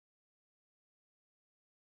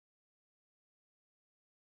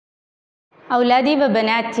أولادي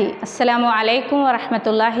وبناتي السلام عليكم ورحمة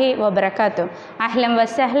الله وبركاته. أهلا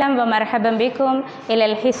وسهلا ومرحبا بكم إلى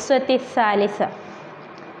الحصة الثالثة.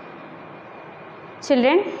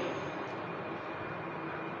 Children,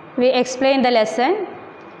 we explained the lesson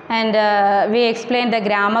and we explained the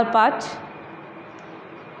grammar part.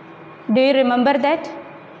 Do you remember that?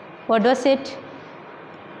 What was it?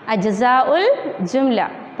 Ajza'ul Jumla,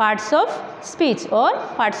 parts of speech or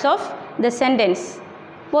parts of the sentence.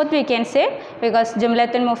 Both we can say, because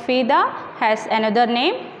Jumlatul Mufida has another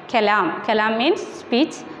name, Kalam. Kalam means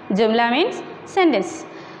speech, Jumla means sentence.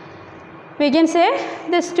 We can say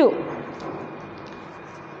this too.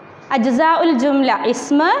 Ajza'ul Jumla,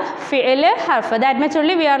 Isma, Fi'il, Harf. That much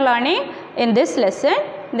only we are learning in this lesson.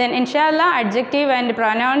 Then inshallah adjective and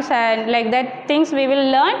pronouns and like that things we will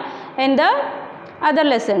learn in the other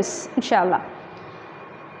lessons inshallah.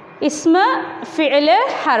 Isma, Fi'il,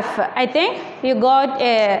 Harf. I think you got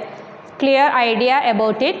a clear idea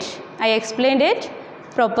about it. I explained it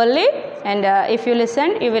properly and if you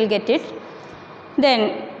listen you will get it.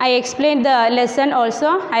 Then I explained the lesson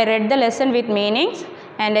also. I read the lesson with meanings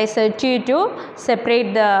and I said you to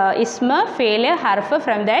separate the Isma, Fi'il, Harf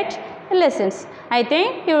from that lessons. I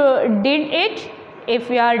think you did it. If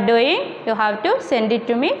you are doing, you have to send it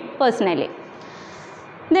to me personally.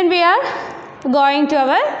 Then we are going to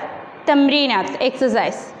our tamreenat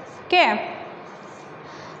exercise. Okay.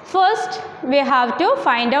 First, we have to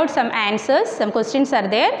find out some answers. Some questions are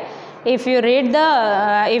there. If you read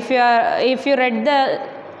the if you read the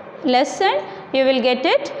lesson, you will get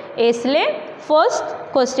it easily. First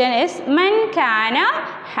question is Man kana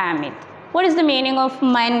Hamid. What is the meaning of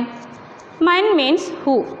man? Man means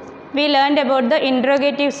who. We learned about the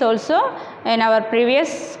interrogatives also in our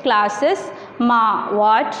previous classes. Ma,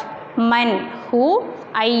 what, man, who,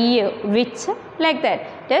 ayy, which, like that.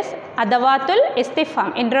 Yes, adawatul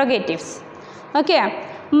istifham, interrogatives. Okay.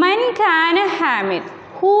 Man kana Hamid.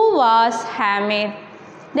 Who was Hamid?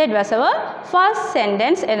 That was our first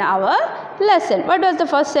sentence in our lesson. What was the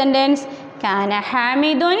first sentence? Kana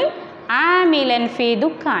Hamidun amilan fi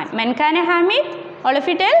dukkan. Man kana Hamid? All of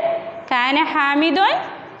you tell. Kana Hamidun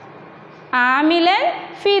amilan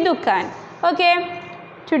fi dukkan. Okay.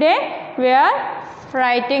 Today we are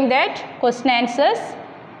writing that question answers.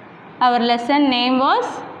 Our lesson name was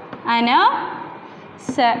Ana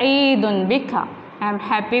Sa'idun Bika. I am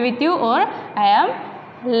happy with you or I am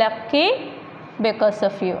lucky because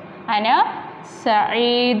of you. Ana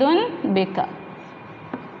Sa'idun Bika.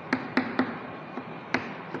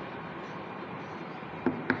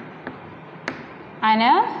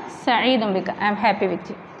 Ana Sa'idun Bika. I am happy with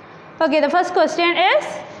you. Okay, the first question is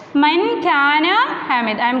Man kana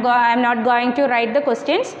Hamid. I am not going to write the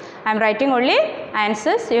questions. I am writing only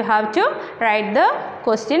answers. You have to write the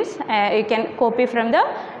questions. You can copy from the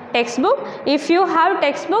textbook. If you have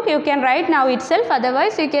textbook, you can write now itself.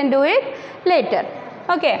 Otherwise, you can do it later.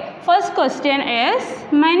 Okay. First question is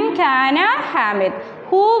Man kana Hamid.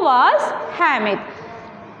 Who was Hamid?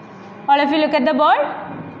 All of you look at the board.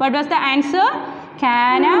 What was the answer?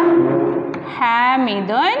 Kana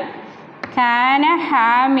Hamidun. Kana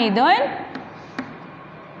Hamidun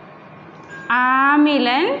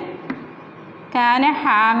amilan. Kana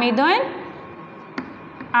Hamidun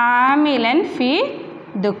amilan fi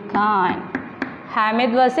dukkan.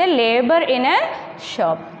 Hamid was a labor in a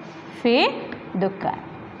shop. Fi dukkan.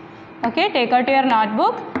 Okay, take out your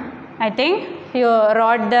notebook. I think you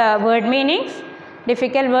wrote the word meanings.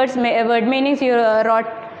 Difficult words, word meanings you wrote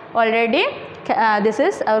already. This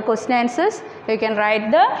is our question answers. You can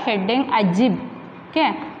write the heading Ajib.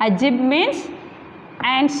 Okay, Ajib means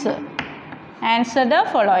answer. Answer the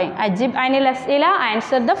following. Ajib anil as'ila,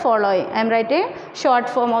 answer the following. I am writing short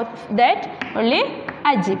form of that only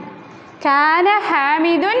Ajib. Kana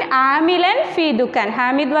Hamidun amilan fi dukan.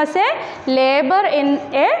 Hamid was a labor in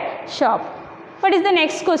a shop. What is the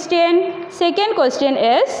next question? Second question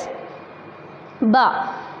is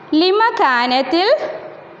Ba. Lima kanatil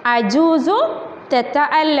ajuzu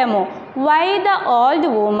tata'allamu. Why the old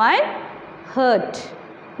woman hurt?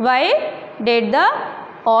 Why did the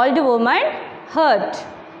old woman hurt?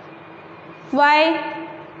 Why?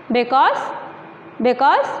 Because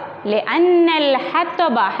لأن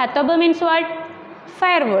الحطب. حطب means what?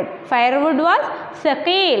 Firewood. Firewood was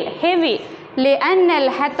ثقيل, heavy. لأن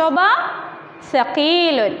الحطب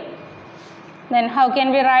ثقيل. Then how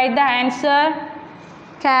can we write the answer?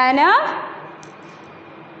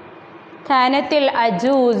 كانت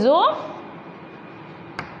العجوز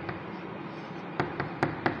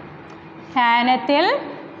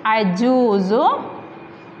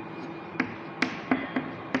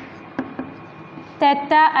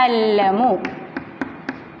تتألم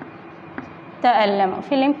تألم,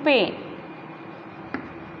 feeling pain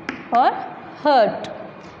or hurt.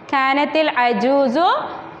 كانت العجوز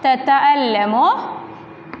تتألم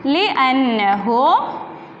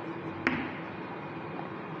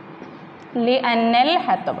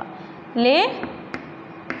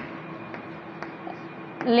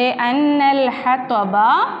لأن الحطب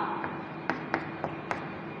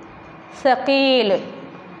ثقيل,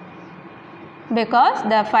 because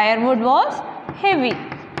the firewood was heavy.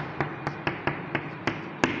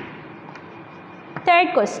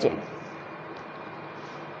 Third question.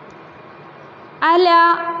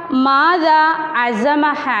 Ala Mada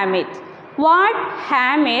Azama Hamid. What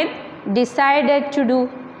Hamid decided to do?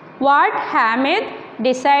 What Hamid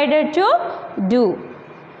decided to do?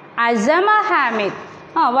 Azama Hamid.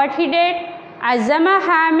 What he did? Azama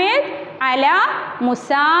Hamid ala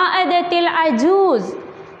Musa'adatil Ajuz.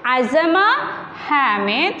 Azama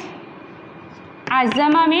Hamid.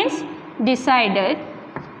 Azama means decided.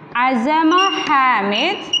 Azama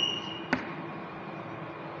Hamid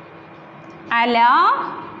ala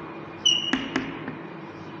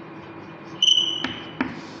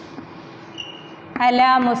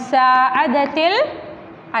Musa'adatil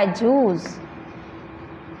Ajuz.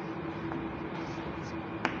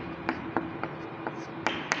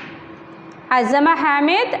 Azama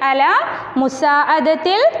Hamid ala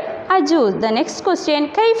Musa'adatil Ajuz. The next question.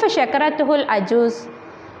 Kayfa shakaratuhul Ajuz?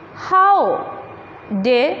 How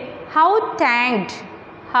thanked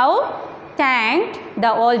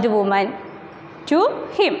the old woman to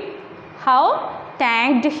him? How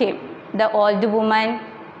thanked him the old woman?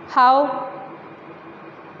 How?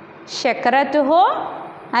 Shakaratuhu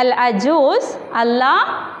al-ajuz,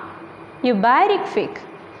 Allah yubarik fik.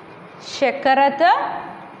 Shakaratuhu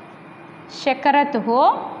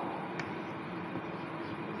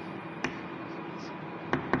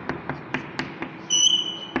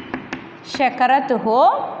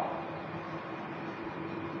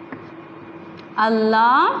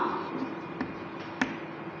Allah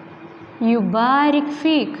yubarik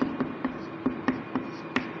fik.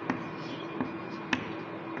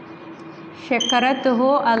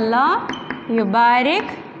 Shakaratuhu Allah yubarik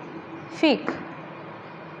fik.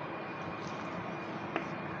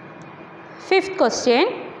 Fifth question.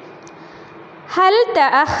 Hal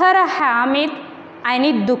ta'akhara Hamid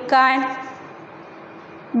anid dukkan?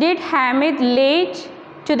 Did Hamid late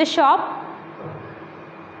to the shop?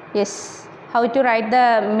 Yes. How to write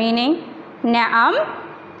the meaning? Na'am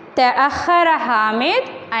ta'akhara Hamid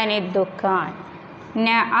anid dukkan.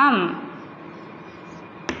 Na'am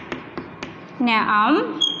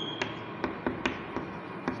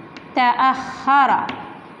ta'akhara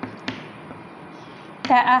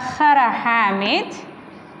Hamid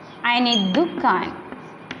anid dukkan.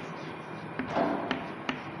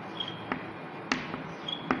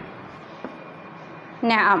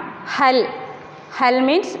 Na'am. Hal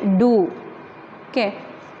means do. Okay.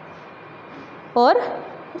 Or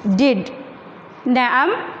did. Na'am,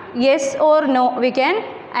 yes or no. We can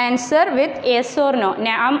answer with yes or no.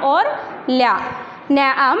 Na'am or la.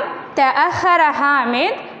 Na'am ta'akhara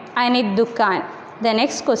Hamid anid dukkan. The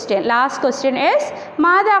next question, last question is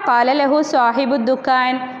Mada qala lahu sahibud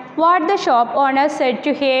dukkan? What the shop owner said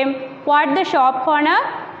to him? What the shop owner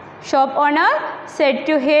said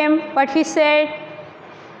to him? What he said?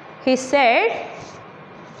 He said,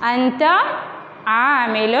 Anta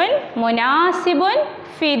amilun munasibun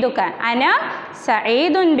fi dukan. Ana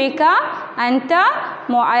sa'idun bika. Anta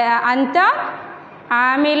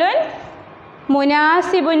amilun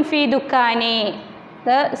munasibun fi dukani.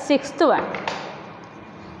 The sixth one.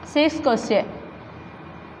 Sixth question.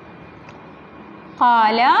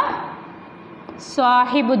 Qala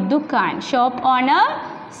sahibud dukan. Shop owner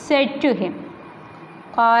said to him.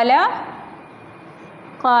 Qala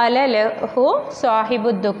lahu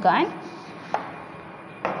sahibud dukan.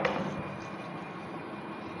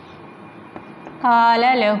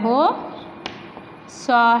 Qala lahu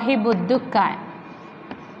sahibud dukan.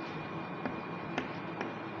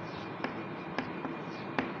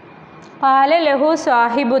 Qala lahu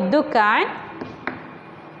sahibud dukan.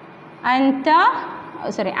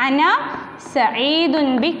 Ana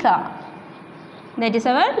sa'idun bika. That is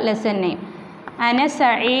our lesson name. Ana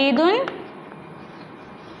sa'idun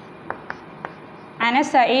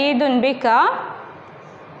bika.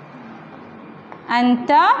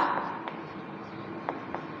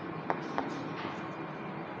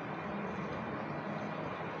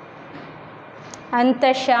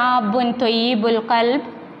 Anta shabun tayyibul qalb.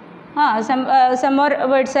 Some more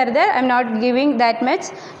words are there. I am not giving that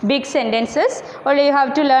much big sentences. Only you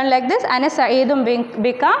have to learn like this. Ana sa'idun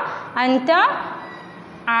bika. Anta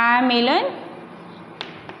amilun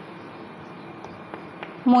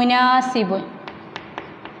munasibun.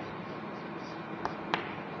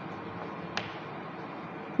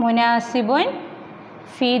 Munasibun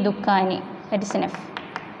fi dukkani. That is enough.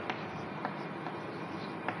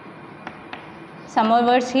 Some more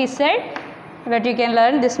words he said, but you can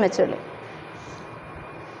learn this method.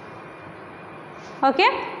 Okay,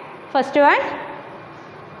 first one.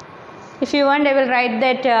 If you want, I will write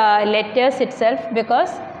that letters itself, because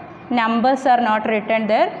numbers are not written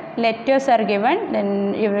there, letters are given,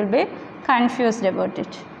 then you will be confused about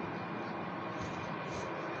it.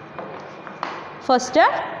 First,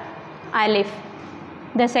 alif.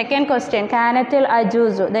 The second question, kanatil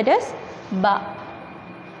ajuzu, that is ba.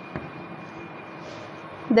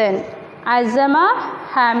 Then azama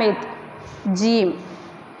hamid, jim.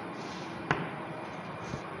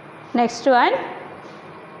 Next one,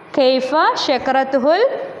 kaifa shakaratuhul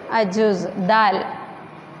ajuz, dal.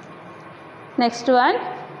 Next one,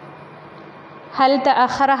 hal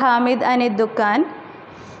ta'akhara hamid anid dukkan.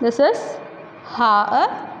 This is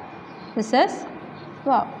ha. This is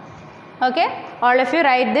wow. Okay, all of you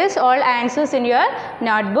write this all answers in your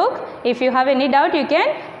notebook. If you have any doubt, you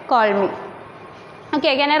can call me.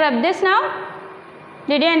 Okay, can I rub this now?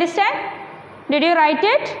 Did you understand? Did you write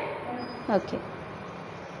it? Okay,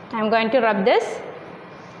 I am going to rub this.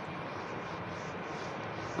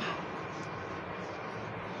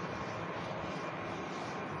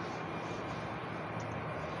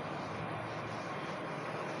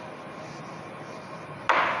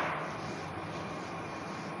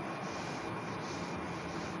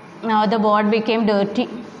 Now the board became dirty.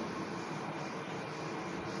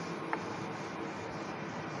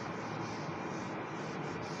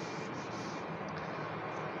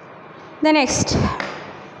 The next,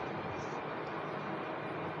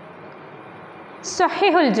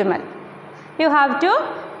 Sahihul Jumal. You have to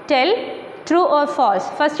tell true or false.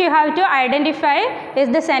 First you have to identify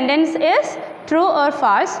if the sentence is true or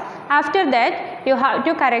false. After that you have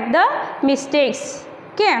to correct the mistakes.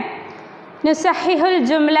 Okay. Now Sahihul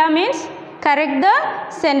Jumla means correct the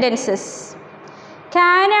sentences.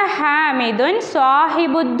 Kana Hamidun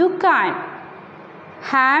Sahibud Dukkan.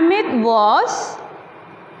 Hamid was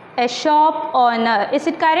a shop owner. Is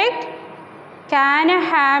it correct? Kana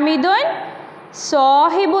Hamidun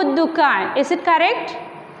Sahibud Dukkan. Is it correct?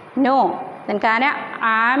 No. Then Kana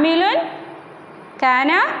Amilun.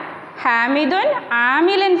 Kana Hamidun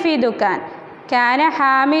Amilan fi Dukkan. Kana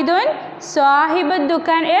Hamidun Sahibud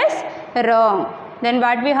Dukkan is wrong. Then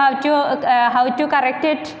what we have to how to correct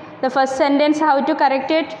it? The first sentence, how to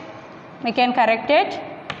correct it? We can correct it.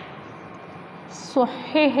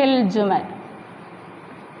 Sahihul Jumal.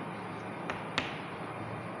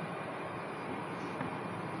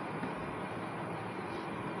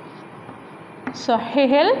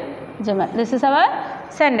 Sahihul Jumal. This is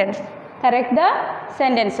our sentence. Correct the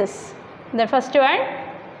sentences. The first one,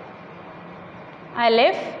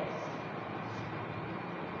 alif.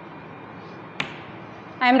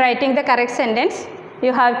 I am writing the correct sentence.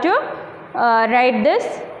 You have to write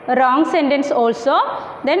this wrong sentence also.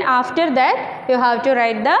 Then after that you have to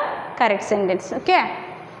write the correct sentence. Okay.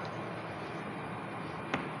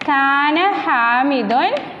 Kana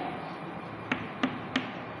Hamidun.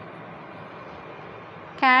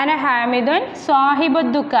 Kana Hamidun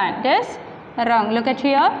Sahibud Dukkan. That is wrong. Look at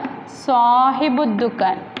here. Sahibud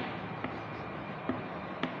Dukkan.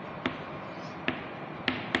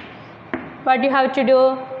 What you have to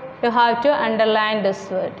do? You have to underline this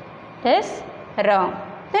word. That is wrong.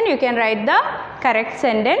 Then you can write the correct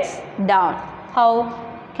sentence down. How?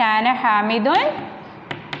 Kana Hamidun.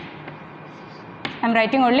 I am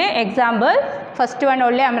writing only example. First one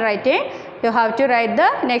only I am writing. You have to write the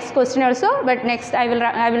next question also, but next I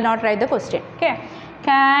will not write the question. Okay.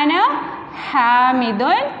 Kana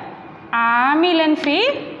Hamidun Amilan fi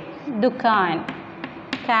Dukkan.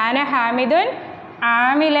 Kana Hamidun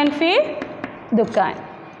Amilan fi Dukkan.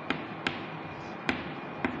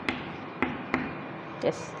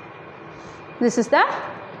 Yes. This is the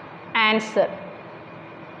answer.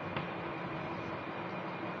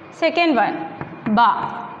 Second one,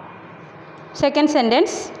 ba. Second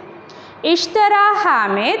sentence. Ishtara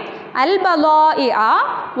Hamid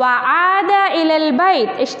al-balai'a wa aada ila al-bayt.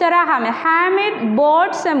 Ishtara Hamid. Hamid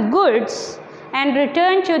bought some goods and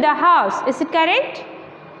returned to the house. Is it correct?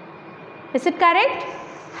 Is it correct?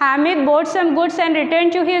 Hamid bought some goods and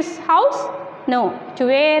returned to his house? No. To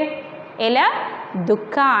where? Ila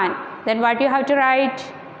Dukkan. Then what you have to write?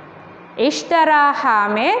 Ishtara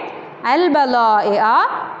Hamid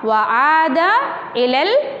al-balai'a wa aada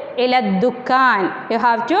ila Dukkan. You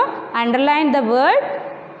have to underline the word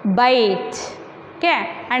bayt.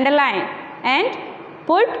 Okay, underline and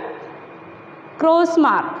put cross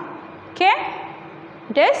mark. Okay,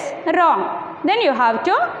 it is wrong. Then you have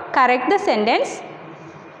to correct the sentence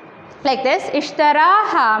like this. Ishtara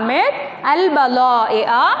Hamid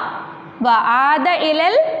al-balai'a wa'ada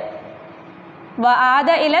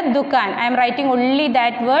ila dukan. I am writing only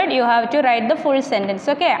that word. You have to write the full sentence.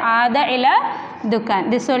 Okay, ada ila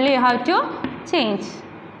dukan. This only you have to change.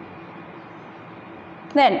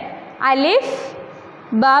 Then alif,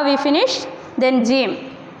 ba we finished. Then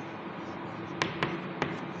jim.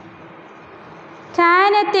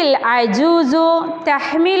 كانت العجوز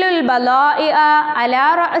تحمل البلائع على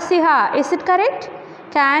رأسها. Is it correct?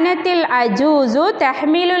 كانت العجوز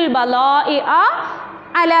تحمل البلائع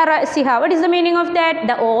على رأسها. What is the meaning of that?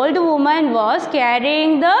 The old woman was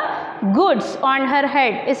carrying the goods on her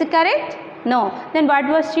head. Is it correct? No. Then what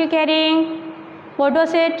was she carrying? What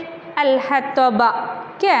was it?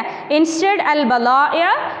 Al-Hattaba. Okay. Instead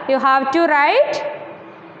al-Balai'a, you have to write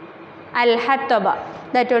al-Hattaba.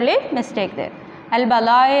 That only mistake there.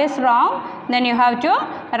 Al-Balai'a is wrong. Then you have to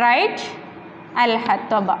write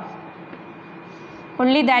al-Hattaba.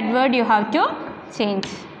 Only that word you have to change.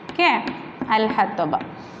 Okay. Al-Hattaba.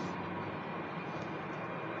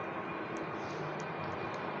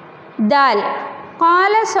 Dal.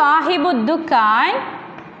 Qala sahibud dukan.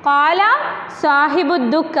 Qala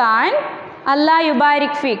sahibud dukan. Allah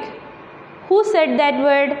yubarik fik. Who said that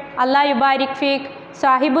word? Allah yubarik fik.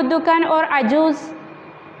 Sahibud dukan or Ajuz?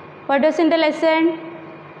 What was in the lesson?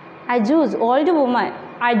 Ajuz, old woman.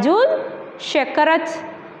 Ajuz, shakarat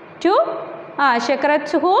to shakarat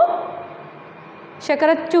to who?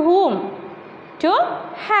 Shakarat to whom? To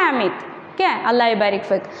Hamid. Okay, Allah yubarik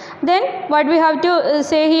fik. Then what we have to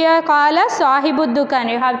say here? Qala sahibud dukan.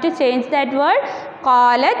 You have to change that word.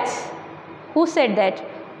 Qalat. Who said that?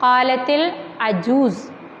 Qalatil ajuz.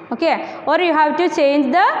 Okay, or you have to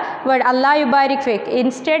change the word Allah yubarik fik.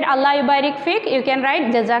 Instead Allah yubarik fik, you can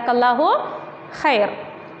write jazakallahu khair.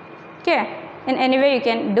 Okay, in any way you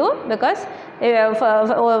can do, because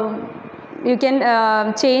you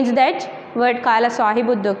can change that word qala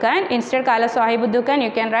sahibud dukan. Instead qala sahibud dukan,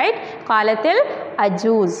 you can write qalatil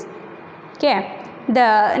ajuz. Okay,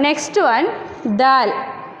 the next one, dal.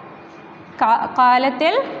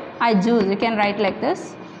 Qalatil ajuz, you can write like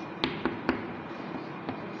this.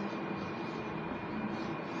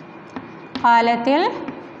 Qalatil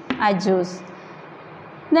ajuz.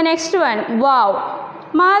 The next one, wow.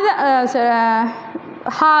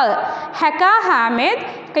 Haka Hamid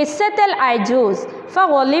qissat al-ajuz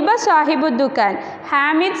faghaliba sahibud dukan.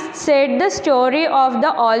 Hamid said the story of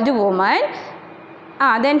the old woman.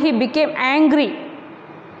 Then he became angry.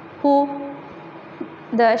 Who?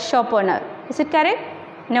 The shop owner. Is it correct?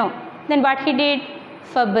 No. Then what he did?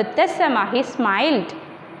 Fabtasama. He smiled.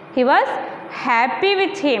 He was happy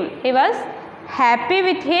with him. He was happy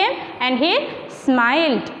with him and he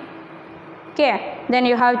smiled. Okay. Then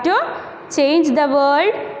you have to change the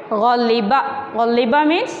word ghaliba. Ghaliba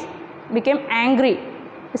means became angry.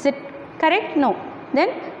 Is it correct? No. Then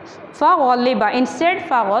fa ghaliba. Instead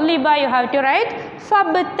fa ghaliba, you have to write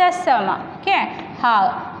fabtasama. Okay.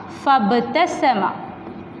 Ha. Fabtasama.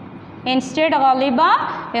 Instead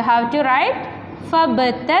ghaliba, you have to write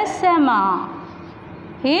fabtasama.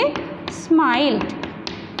 He smiled.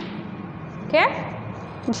 Okay,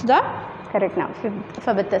 it's the correct now.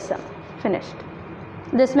 Fabtasam. Finished.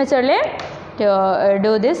 This much only to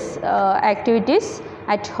do this activities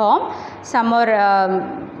at home. Some more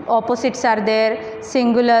opposites are there,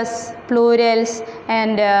 singulars, plurals,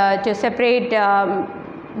 and to separate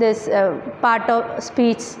this part of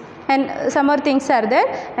speech. And some more things are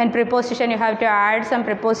there. And preposition, you have to add some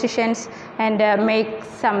prepositions and make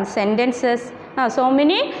some sentences. Now, so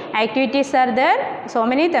many activities are there, so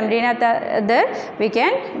many tamreenat are there. We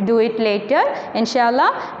can do it later.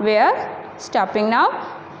 Inshallah, we are stopping now.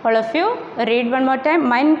 All of you read one more time.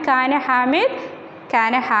 Man kana Hamid,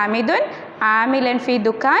 kana Hamidun, amilan fi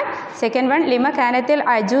dukan. Second one, lima kanatil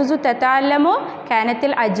ajuzu tata'allamu,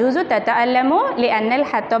 kanatil ajuzu tata'allamu li'anna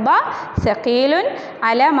al-hataba thaqilun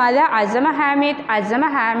ala madha azama Hamid, azama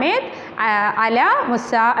Hamid على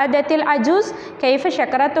مساعدة العجوز. كيف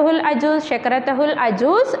شكرته العجوز؟ شكرته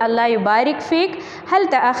العجوز الله يبارك فيك. هل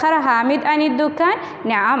تأخر حامد عن الدكان؟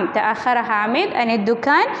 نعم تأخر حامد عن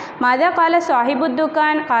الدكان. ماذا قال صاحب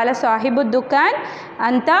الدكان؟ قال صاحب الدكان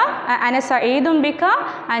أنا سعيد بك،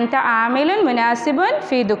 أنت عامل مناسب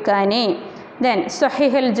في دكاني. Then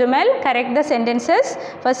صحيح الجمل, correct the sentences.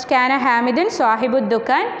 First كان حامد صاحب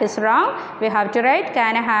الدكان, it is wrong. We have to write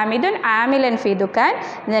كان حامد عاملا في دكان.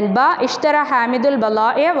 Then با اشترى حامد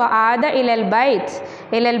البضائع وعاد إلى البيت.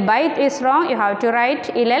 إلى البيت is wrong. You have to write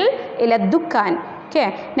إلى الدكان.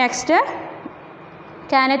 Okay. Next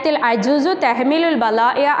كانت العجوز تحمل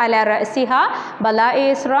البلايا على رأسها.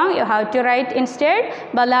 Balaya is wrong. You have to write instead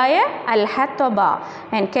balaya al-hataba.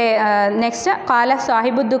 And next, قال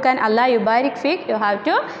صاحب الدكان الله يبارك فيك. You have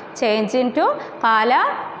to change into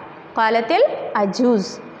قالت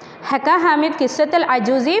العجوز. حكى حامد قصة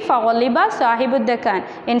العجوز فغلب صاحب الدكان.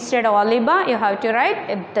 Instead of غلب, you have to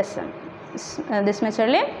write this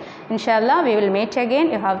method. Inshallah, we will meet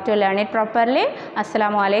again. You have to learn it properly.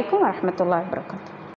 Assalamu alaikum wa rahmatullahi wa barakatuh.